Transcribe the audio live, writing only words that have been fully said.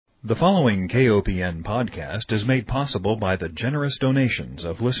The following KOPN podcast is made possible by the generous donations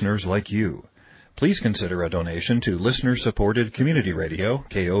of listeners like you. Please consider a donation to listener-supported community radio,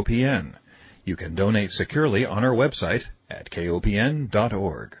 KOPN. You can donate securely on our website at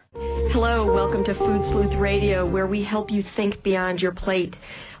kopn.org. Hello, welcome to Food Sleuth Radio, where we help you think beyond your plate.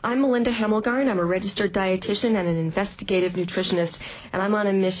 I'm Melinda Hemmelgarn. I'm a registered dietitian and an investigative nutritionist, and I'm on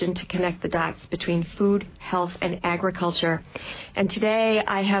a mission to connect the dots between food, health, and agriculture. And today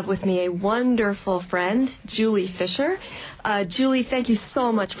I have with me a wonderful friend, Julie Fisher. Julie, thank you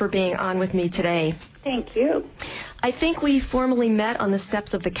so much for being on with me today. Thank you. I think we formally met on the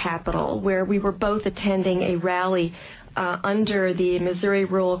steps of the Capitol, where we were both attending a rally under the Missouri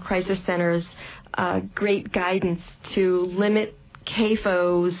Rural Crisis Center's great guidance to limit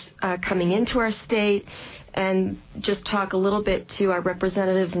CAFOs coming into our state, and just talk a little bit to our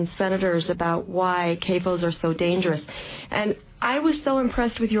representatives and senators about why CAFOs are so dangerous. And I was so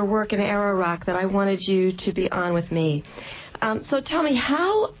impressed with your work in Arrow Rock that I wanted you to be on with me. So tell me,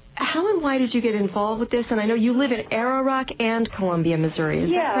 how and why did you get involved with this? And I know you live in Arrow Rock and Columbia, Missouri.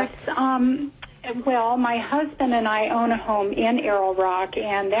 Is that correct? Well, my husband and I own a home in Arrow Rock,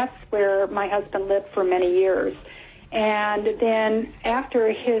 and that's where my husband lived for many years. And then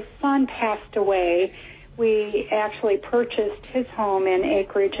after his son passed away, we actually purchased his home in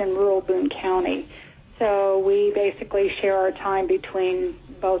acreage in rural Boone County. So we basically share our time between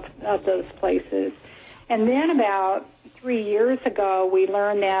both of those places. And then about 3 years ago, we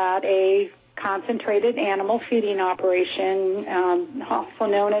learned that a concentrated animal feeding operation, also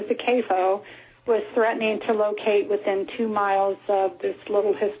known as a CAFO, was threatening to locate within 2 miles of this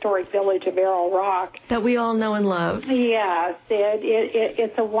little historic village of Arrow Rock. That we all know and love. Yes,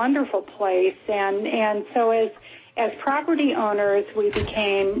 it's a wonderful place. And so as property owners, we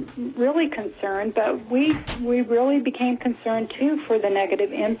became really concerned, but we really became concerned, too, for the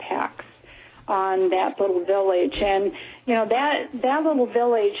negative impacts on that little village. And, you know, that little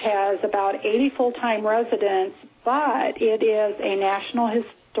village has about 80 full-time residents, but it is a national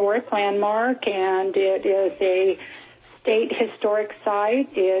historic landmark, and it is a state historic site.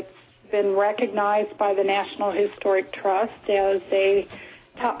 It's been recognized by the National Historic Trust as a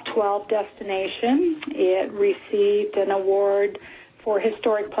top 12 destination. It received an award for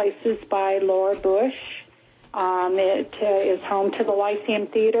historic places by Laura Bush. It is home to the Lyceum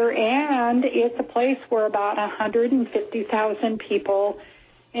Theater, and it's a place where about 150,000 people,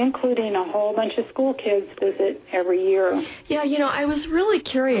 including a whole bunch of school kids, visit every year. Yeah, you know, I was really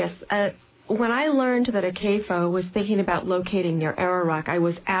curious. When I learned that a CAFO was thinking about locating near Arrow Rock, I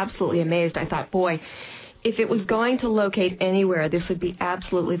was absolutely amazed. I thought, boy, if it was going to locate anywhere, this would be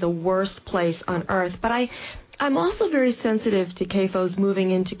absolutely the worst place on earth. But I'm also very sensitive to CAFOs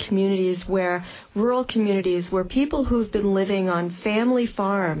moving into rural communities where people who've been living on family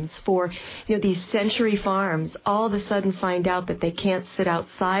farms for, you know, these century farms, all of a sudden find out that they can't sit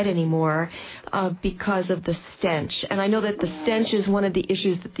outside anymore because of the stench. And I know that the stench is one of the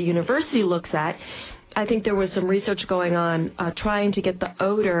issues that the university looks at. I think there was some research going on trying to get the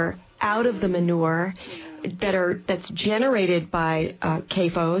odor out of the manure that's generated by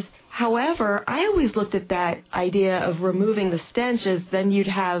CAFOs. However, I always looked at that idea of removing the stench as then you'd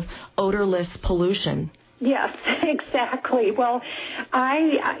have odorless pollution. Yes, exactly. Well,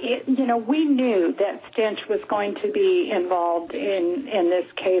 we knew that stench was going to be involved in this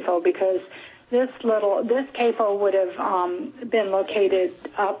CAFO, because this CAFO would have been located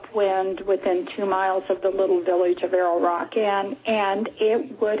upwind within 2 miles of the little village of Arrow Rock, and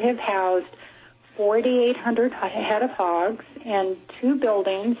it would have housed 4,800 head of hogs and 2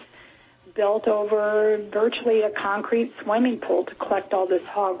 buildings built over virtually a concrete swimming pool to collect all this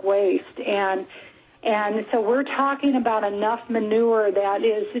hog waste. And so we're talking about enough manure that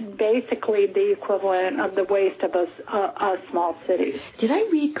is basically the equivalent of the waste of a small city. Did I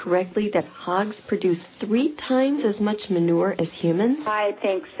read correctly that hogs produce 3 times as much manure as humans? I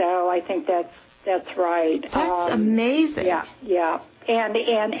think so. I think that's right. That's amazing. Yeah.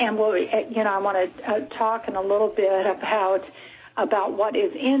 And we'll, I want to talk in a little bit about what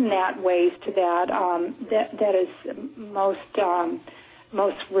is in that waste that is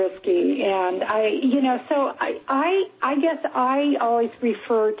most risky. And I guess I always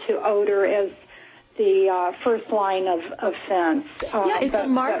refer to odor as the first line of offense. Yeah, it's a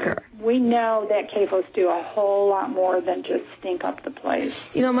marker. But we know that CAFOs do a whole lot more than just stink up the place.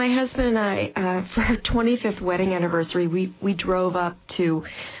 You know, my husband and I, for our 25th wedding anniversary, we drove up to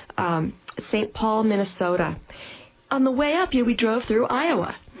St. Paul, Minnesota. On the way up here, we drove through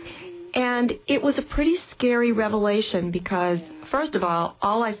Iowa. And it was a pretty scary revelation because, first of all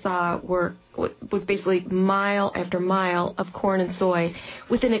I saw was basically mile after mile of corn and soy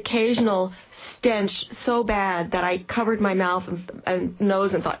with an occasional stench so bad that I covered my mouth and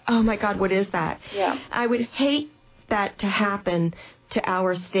nose and thought, oh, my God, what is that? Yeah. I would hate that to happen to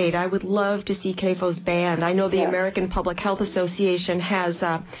our state. I would love to see CAFOs banned. I know the American Public Health Association has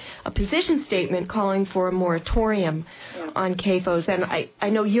a position statement calling for a moratorium on CAFOs, and I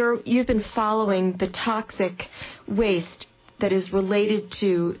know you've been following the toxic waste that is related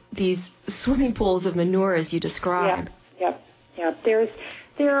to these swimming pools of manure, as you describe. Yeah.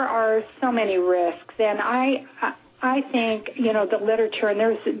 There are so many risks, and I think, the literature, and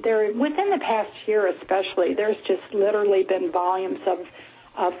there within the past year especially, there's just literally been volumes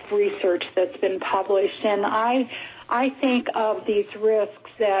of research that's been published, and I think of these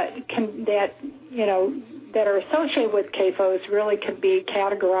risks that are associated with CAFOs really could be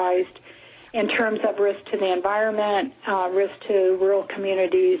categorized in terms of risk to the environment, risk to rural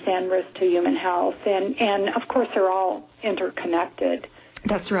communities, and risk to human health, and of course they're all interconnected.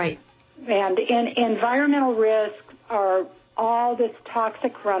 That's right. And environmental risks are all this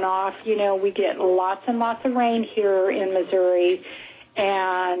toxic runoff. We get lots and lots of rain here in Missouri,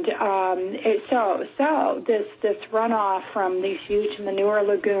 and so this runoff from these huge manure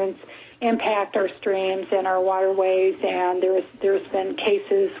lagoons impact our streams and our waterways, and there's been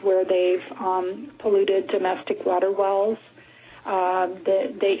cases where they've polluted domestic water wells.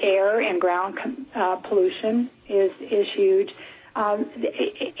 The air and ground pollution is huge.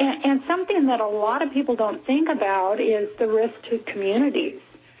 And something that a lot of people don't think about is the risk to communities.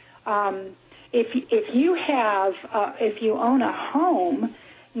 If you own a home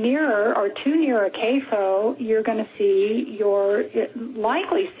near or too near a CAFO, you're going to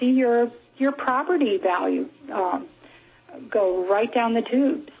likely see your property value go right down the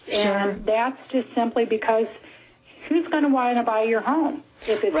tubes. Sure. And that's just simply because who's going to want to buy your home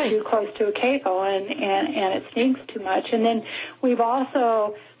if it's too close to a CAFO and it stinks too much? And then we've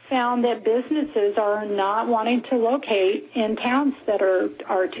also found that businesses are not wanting to locate in towns that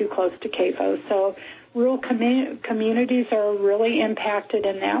are too close to CAFO. So rural communities are really impacted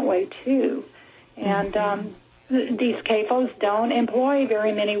in that way too. And these CAFOs don't employ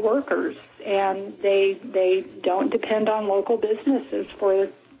very many workers, and they don't depend on local businesses for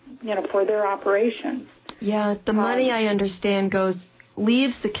their operations. Yeah, the money, I understand,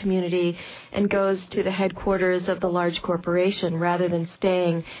 leaves the community and goes to the headquarters of the large corporation rather than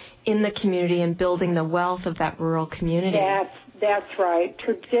staying in the community and building the wealth of that rural community. That's right.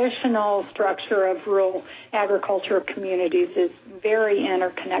 Traditional structure of rural agricultural communities is very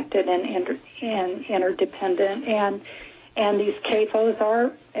interconnected and interdependent, and these CAFOs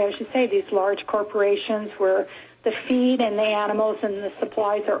are, as you say, these large corporations where the feed and the animals and the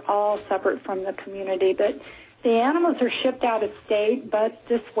supplies are all separate from the community. But the animals are shipped out of state, but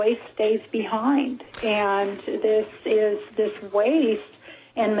this waste stays behind. And this waste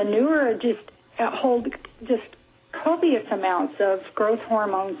and manure hold copious amounts of growth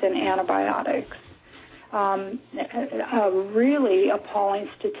hormones and antibiotics. A really appalling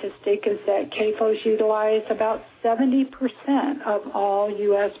statistic is that CAFOs utilize about 70% of all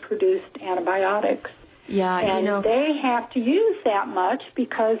U.S. produced antibiotics. Yeah, and they have to use that much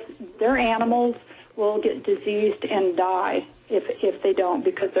because their animals will get diseased and die if they don't,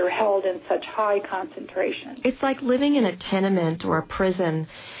 because they're held in such high concentration. It's like living in a tenement or a prison.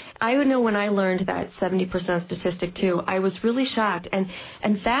 I would know when I learned that 70% statistic too, I was really shocked. And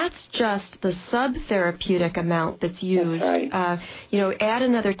that's just the subtherapeutic amount that's used. That's right. Add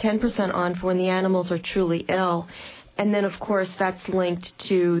another 10% on for when the animals are truly ill. And then, of course, that's linked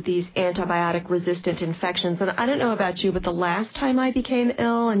to these antibiotic-resistant infections. And I don't know about you, but the last time I became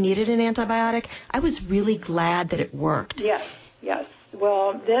ill and needed an antibiotic, I was really glad that it worked. Yes.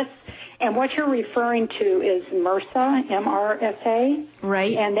 Well, and what you're referring to is MRSA, MRSA.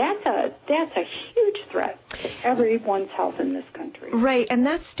 Right. And that's a huge threat to everyone's health in this country. Right, and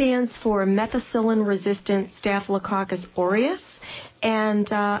that stands for methicillin-resistant Staphylococcus aureus.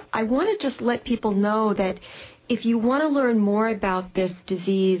 And I want to just let people know that if you want to learn more about this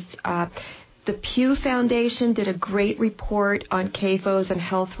disease, the Pew Foundation did a great report on CAFOs and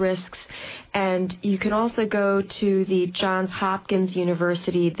health risks, and you can also go to the Johns Hopkins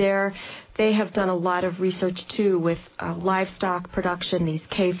University. There, they have done a lot of research, too, with livestock production, these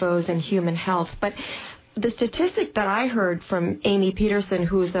CAFOs, and human health. But the statistic that I heard from Amy Peterson,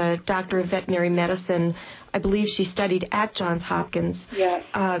 who's a doctor of veterinary medicine, I believe she studied at Johns Hopkins. Yes.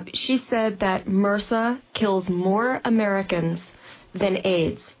 She said that MRSA kills more Americans than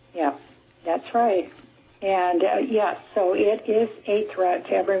AIDS. Yeah, that's right. And yes, so it is a threat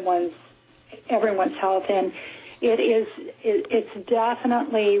to everyone's health, and it's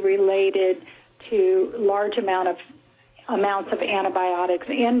definitely related to large amounts of antibiotics,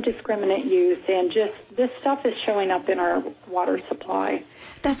 indiscriminate use, and just this stuff is showing up in our water supply.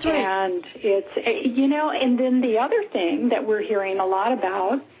 That's right. And it's, and then the other thing that we're hearing a lot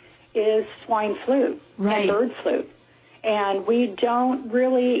about is swine flu and bird flu. And we don't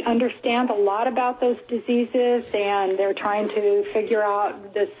really understand a lot about those diseases, and they're trying to figure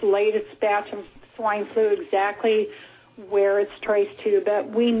out this latest batch of swine flu exactly where it's traced to,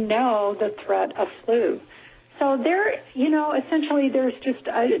 but we know the threat of flu. So essentially there's just,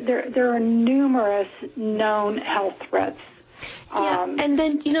 there are numerous known health threats. Yeah, and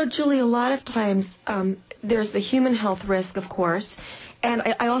then, Julie, a lot of times there's the human health risk, of course, and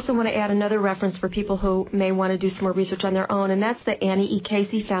I also want to add another reference for people who may want to do some more research on their own, and that's the Annie E.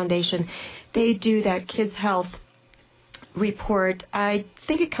 Casey Foundation. They do that Kids Health report. I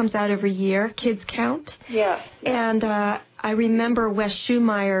think it comes out every year, Kids Count. Yeah. And I remember Wes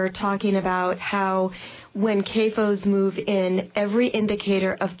Schumeyer talking about how when CAFOs move in, every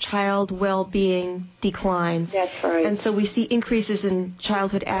indicator of child well-being declines. That's right. And so we see increases in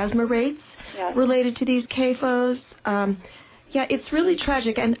childhood asthma rates related to these CAFOs. Yeah, it's really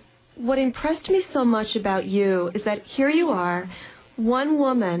tragic. And what impressed me so much about you is that here you are, one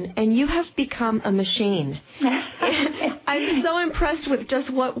woman, and you have become a machine. I'm so impressed with just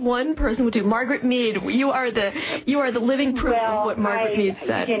what one person would do. Margaret Mead, you are the living proof of what Margaret Mead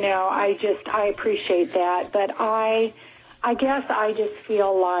said. I appreciate that, but I guess I just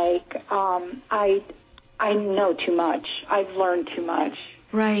feel like I know too much. I've learned too much.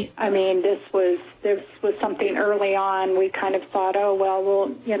 Right. I mean, this was something early on. We kind of thought,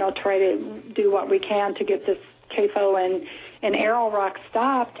 we'll try to do what we can to get this CAFO and Arrow Rock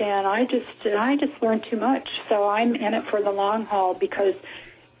stopped, and I just learned too much. So I'm in it for the long haul because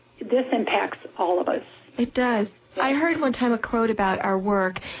this impacts all of us. It does. I heard one time a quote about our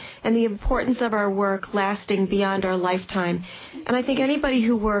work and the importance of our work lasting beyond our lifetime. And I think anybody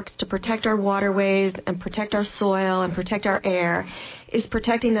who works to protect our waterways and protect our soil and protect our air is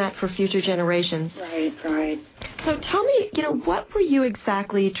protecting that for future generations. Right. So tell me, what were you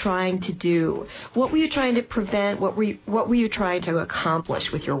exactly trying to do? What were you trying to prevent? What were you trying to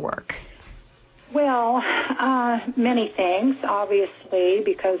accomplish with your work? Well, many things, obviously,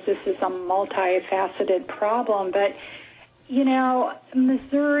 because this is a multifaceted problem. But,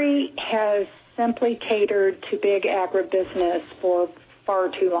 Missouri has simply catered to big agribusiness for far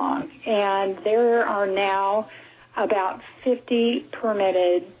too long. And there are now about 50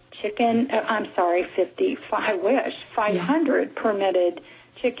 permitted 500 permitted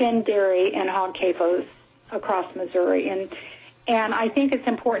chicken, dairy, and hog CAFOs across Missouri. And I think it's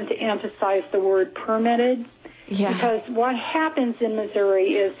important to emphasize the word permitted because what happens in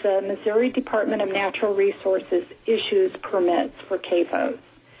Missouri is the Missouri Department of Natural Resources issues permits for CAFOs.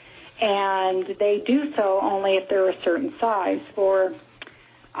 And they do so only if they're a certain size. For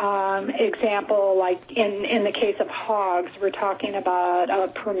example, like in the case of hogs, we're talking about a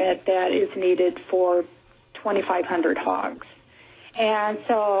permit that is needed for 2,500 hogs. And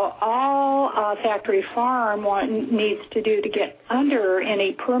so all a factory farm needs to do to get under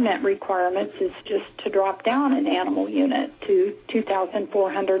any permit requirements is just to drop down an animal unit to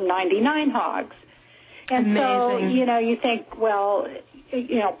 2,499 hogs. And amazing. So, you think,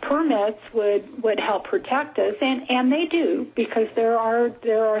 permits would help protect us, and they do, because there are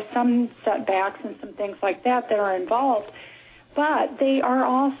some setbacks and some things like that are involved. But they are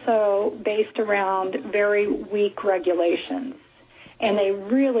also based around very weak regulations. And they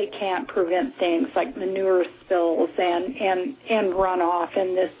really can't prevent things like manure spills and runoff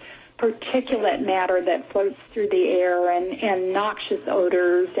and this particulate matter that floats through the air and noxious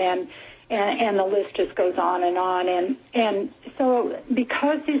odors and the list just goes on. And so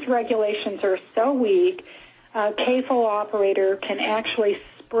because these regulations are so weak, a CAFO operator can actually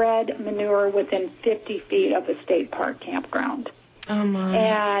spread manure within 50 feet of a state park campground. Oh, my.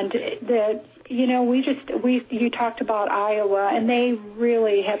 And you talked about Iowa, and they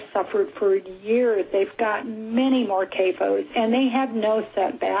really have suffered for years. They've got many more CAFOs, and they have no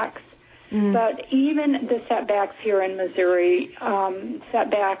setbacks. But even the setbacks here in Missouri,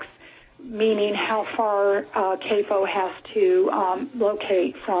 setbacks meaning how far CAFO has to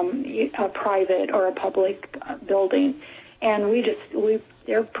locate from a private or a public building. And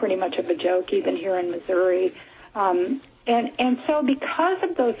they're pretty much of a joke even here in Missouri. And so because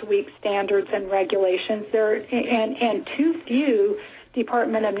of those weak standards and regulations, and too few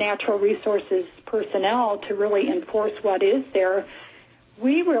Department of Natural Resources personnel to really enforce what is there,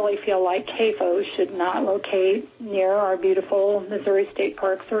 we really feel like CAFOs should not locate near our beautiful Missouri state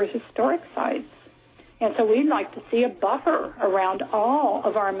parks or historic sites. And so we'd like to see a buffer around all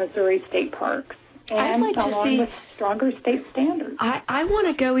of our Missouri state parks, and along with stronger state standards. I want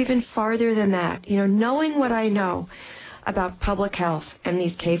to go even farther than that. You know, knowing what I know about public health and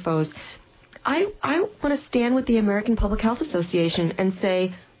these CAFOs, I want to stand with the American Public Health Association and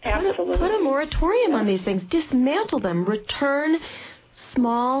say, put a moratorium on these things, dismantle them, return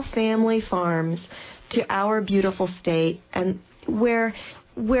small family farms to our beautiful state, and where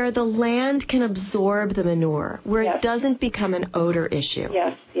the land can absorb the manure, where it doesn't become an odor issue.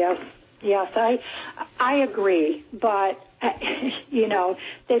 Yes, I agree. But, you know,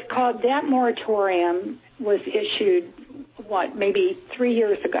 they've called that moratorium was issued, maybe 3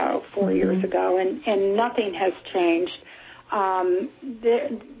 years ago, 4 years ago, and nothing has changed.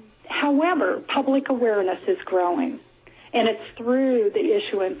 However, public awareness is growing, and it's through the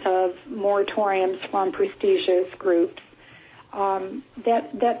issuance of moratoriums from prestigious groups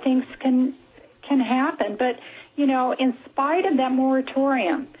that things can happen. But, you know, in spite of that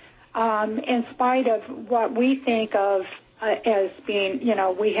moratorium, in spite of what we think of as being, you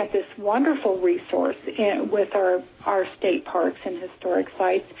know, we have this wonderful resource with our state parks and historic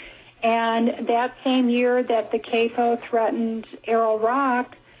sites. And that same year that the CAFO threatened Arrow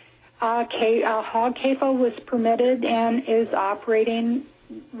Rock, hog CAFO was permitted and is operating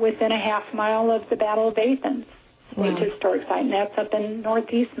within a half mile of the Battle of Athens State Historic Site, and that's up in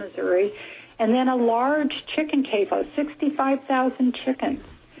northeast Missouri. And then a large chicken CAFO, 65,000 chickens.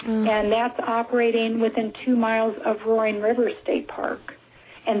 And that's operating within 2 miles of Roaring River State Park.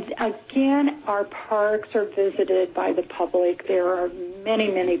 And again, our parks are visited by the public. There are many,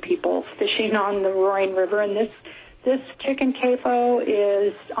 many people fishing on the Roaring River, and this chicken CAFO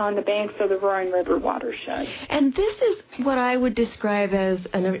is on the banks of the Roaring River watershed. And this is what I would describe as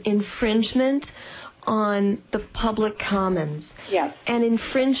an infringement on the public commons. Yes. An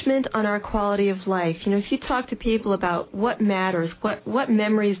infringement on our quality of life. You know, if you talk to people about what matters, what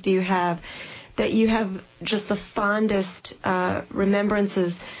memories do you have that you have just the fondest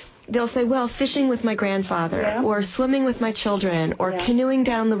remembrances, they'll say, well, fishing with my grandfather, or swimming with my children, or canoeing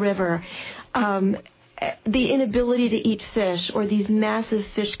down the river. The inability to eat fish, or these massive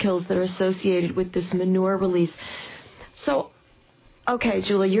fish kills that are associated with this manure release. So, okay,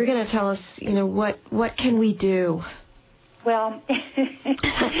 Julie, you're going to tell us, you know, what can we do? Well,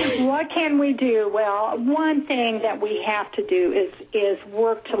 what can we do? Well, one thing that we have to do is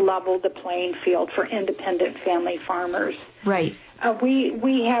work to level the playing field for independent family farmers. Right.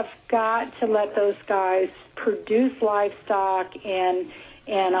 We have got to let those guys produce livestock in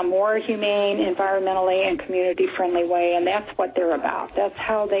a more humane, environmentally and community-friendly way, and that's what they're about. That's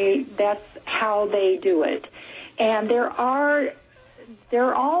how they do it. And those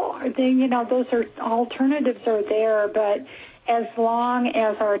are alternatives are there, but as long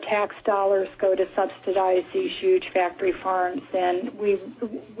as our tax dollars go to subsidize these huge factory farms, then we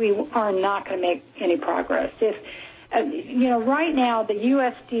are not going to make any progress. If right now the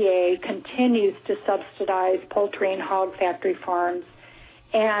USDA continues to subsidize poultry and hog factory farms,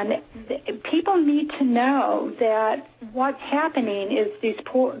 and people need to know that what's happening is these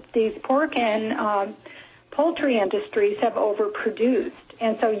pork and poultry industries have overproduced.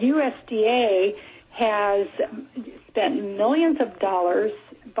 And so USDA has spent millions of dollars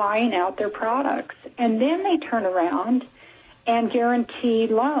buying out their products. And then they turn around and guarantee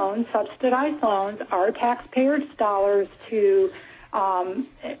loans, subsidized loans, our taxpayers' dollars to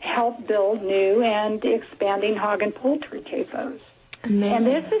help build new and expanding hog and poultry CAFOs. Amazing. And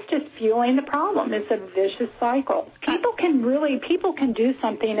this is just fueling the problem. It's a vicious cycle. People can do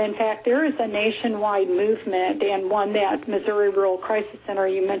something. In fact, there is a nationwide movement, and one that Missouri Rural Crisis Center,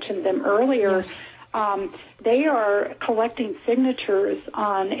 you mentioned them earlier, they are collecting signatures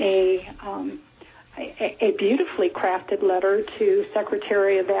on a beautifully crafted letter to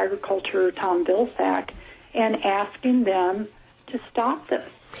Secretary of Agriculture Tom Vilsack and asking them to stop this.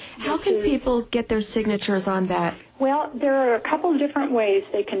 How can people get their signatures on that? Well, there are a couple of different ways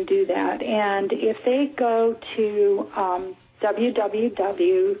they can do that. And if they go to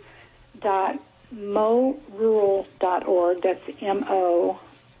www.morural.org, that's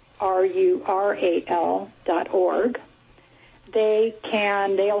MORURAL.org,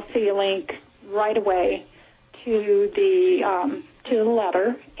 they'll see a link right away to the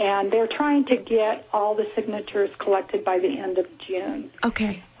letter, and they're trying to get all the signatures collected by the end of June.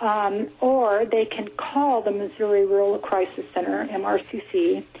 Okay. Or they can call the Missouri Rural Crisis Center,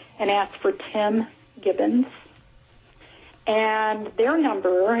 MRCC, and ask for Tim Gibbons. And their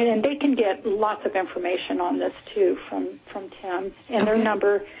number, and they can get lots of information on this too from Tim. And their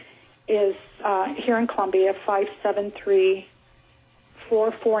number is here in Columbia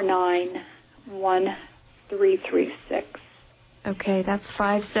 573-449-1336. Okay, that's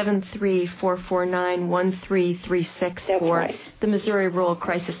 573-449-1336 for the Missouri Rural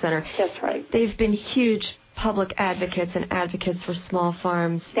Crisis Center. That's right. They've been huge public advocates and advocates for small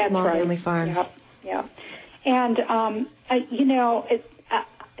farms, small family farms. Yeah. And,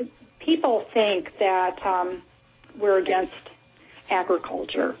 people think that we're against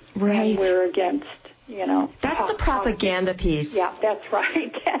agriculture. Right. And we're against, That's the propaganda piece. Yeah, that's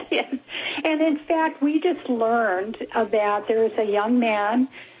right. That is. And in fact, we just learned that there's a young man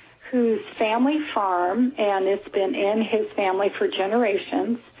whose family farm, and it's been in his family for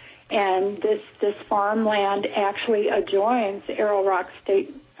generations, and this farmland actually adjoins Arrow Rock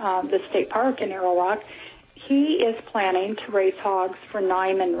State, the state park in Arrow Rock. He is planning to raise hogs for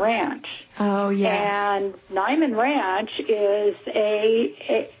Nyman Ranch. Oh, yeah. And Nyman Ranch is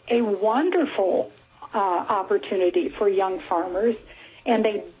a wonderful opportunity for young farmers, and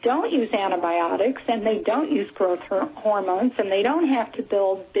they don't use antibiotics, and they don't use growth hormones, and they don't have to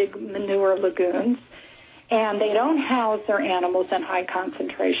build big manure lagoons, and they don't house their animals in high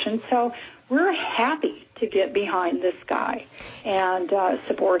concentration. So we're happy to get behind this guy and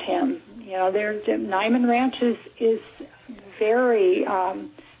support him. Nyman Ranch is very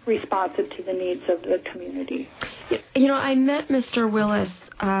responsive to the needs of the community. I met Mr. Willis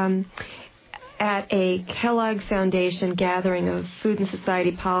at a Kellogg Foundation gathering of Food and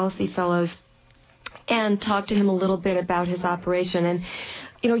Society Policy Fellows and talked to him a little bit about his operation. And,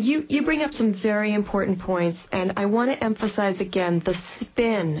 you bring up some very important points, and I want to emphasize again the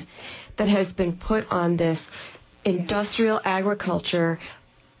spin that has been put on this industrial agriculture,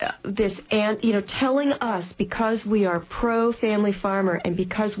 telling us because we are pro-family farmer and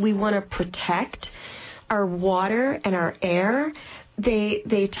because we want to protect our water and our air,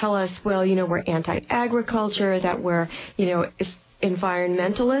 they tell us, well, we're anti-agriculture, that we're,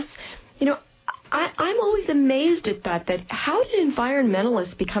 environmentalists. I'm always amazed at that how did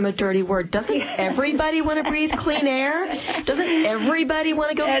environmentalists become a dirty word? Doesn't everybody want to breathe clean air? Doesn't everybody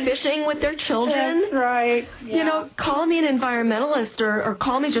want to go fishing with their children? That's right. Yeah. Call me an environmentalist or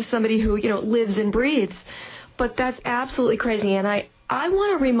call me just somebody who, lives and breathes. But that's absolutely crazy. And I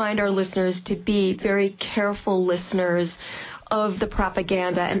want to remind our listeners to be very careful listeners of the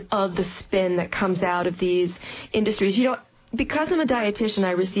propaganda and of the spin that comes out of these industries. Because I'm a dietitian,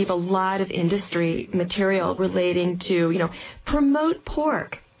 I receive a lot of industry material relating to, promote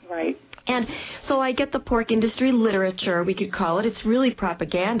pork. Right. And so I get the pork industry literature, we could call it. It's really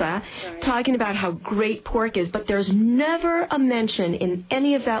propaganda, talking about how great pork is. But there's never a mention in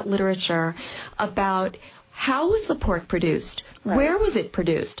any of that literature about how was the pork produced? Right. Where was it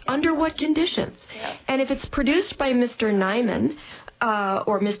produced? Under what conditions? Yeah. And if it's produced by Mr. Nyman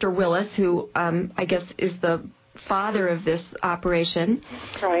or Mr. Willis, who I guess is the father of this operation,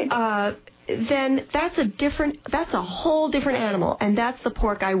 right. Then that's a whole different animal, and that's the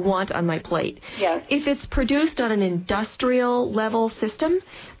pork I want on my plate. Yes. If it's produced on an industrial level system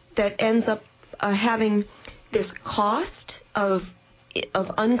that ends up having this cost of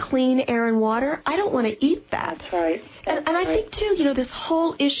unclean air and water, I don't want to eat that. That's right. And I think too, this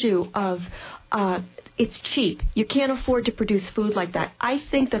whole issue of it's cheap. You can't afford to produce food like that. I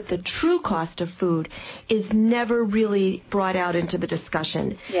think that the true cost of food is never really brought out into the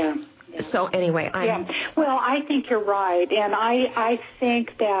discussion. Yeah. So anyway, Well, I think you're right, and I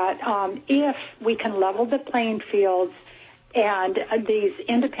think that if we can level the playing fields and these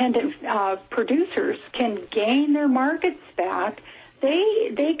independent producers can gain their markets back,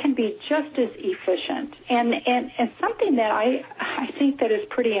 they can be just as efficient. And something that I think that is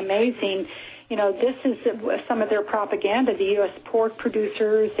pretty amazing. This is some of their propaganda. The U.S. pork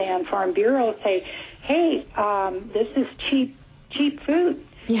producers and Farm Bureau say, hey, this is cheap food.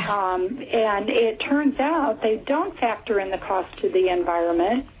 Yeah. And it turns out they don't factor in the cost to the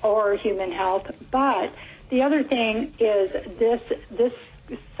environment or human health. But the other thing is this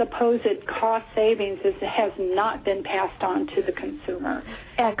supposed cost savings has not been passed on to the consumer.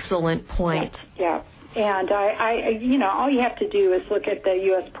 Excellent point. Yeah. And all you have to do is look at the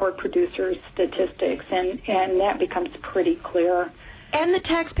U.S. pork producers' statistics, and that becomes pretty clear. And the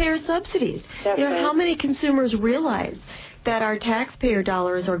taxpayer subsidies. That's right. How many consumers realize that our taxpayer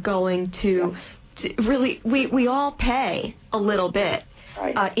dollars are going to really, we all pay a little bit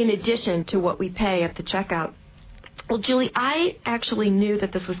in addition to what we pay at the checkout. Well, Julie, I actually knew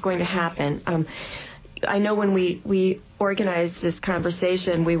that this was going to happen. I know when we organized this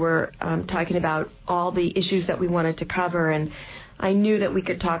conversation, we were talking about all the issues that we wanted to cover, and I knew that we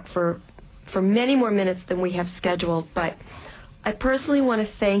could talk for many more minutes than we have scheduled, but I personally want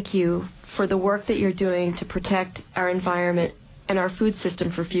to thank you for the work that you're doing to protect our environment and our food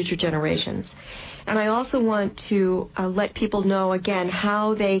system for future generations. And I also want to let people know, again,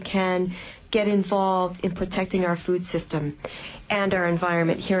 how they can get involved in protecting our food system and our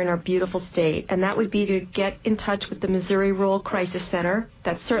environment here in our beautiful state. And that would be to get in touch with the Missouri Rural Crisis Center.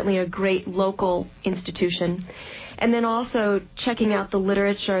 That's certainly a great local institution. And then also checking out the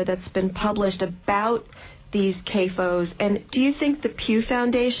literature that's been published about these CAFOs. And do you think the Pew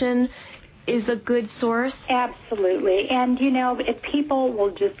Foundation is a good source? Absolutely. And, if people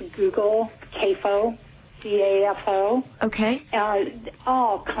will just Google CAFO, CAFO. Okay.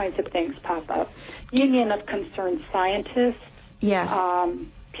 All kinds of things pop up. Union of Concerned Scientists. Yes.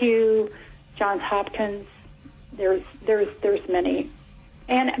 Pew, Johns Hopkins. There's many.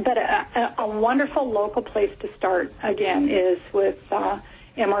 But a wonderful local place to start, again, is with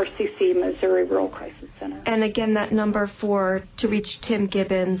MRCC, Missouri Rural Crisis Center. And again, that number to reach Tim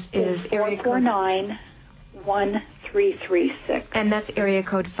Gibbons is area code 449-1336. And that's area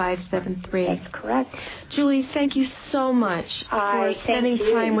code 573. That's correct. Julie, thank you so much for spending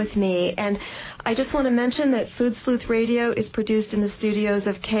time with me. And I just want to mention that Food Sleuth Radio is produced in the studios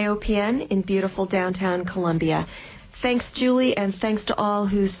of KOPN in beautiful downtown Columbia. Thanks, Julie, and thanks to all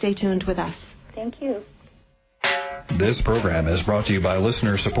who stay tuned with us. Thank you. This program is brought to you by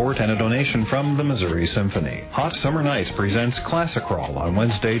listener support and a donation from the Missouri Symphony. Hot Summer Nights presents Classic Crawl on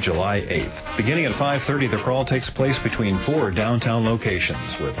Wednesday, July 8th. Beginning at 5:30, the crawl takes place between 4 downtown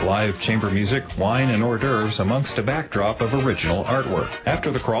locations with live chamber music, wine, and hors d'oeuvres amongst a backdrop of original artwork. After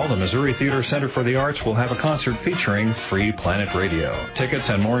the crawl, the Missouri Theater Center for the Arts will have a concert featuring Free Planet Radio. Tickets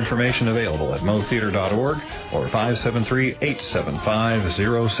and more information available at motheater.org or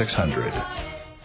 573-875-0600.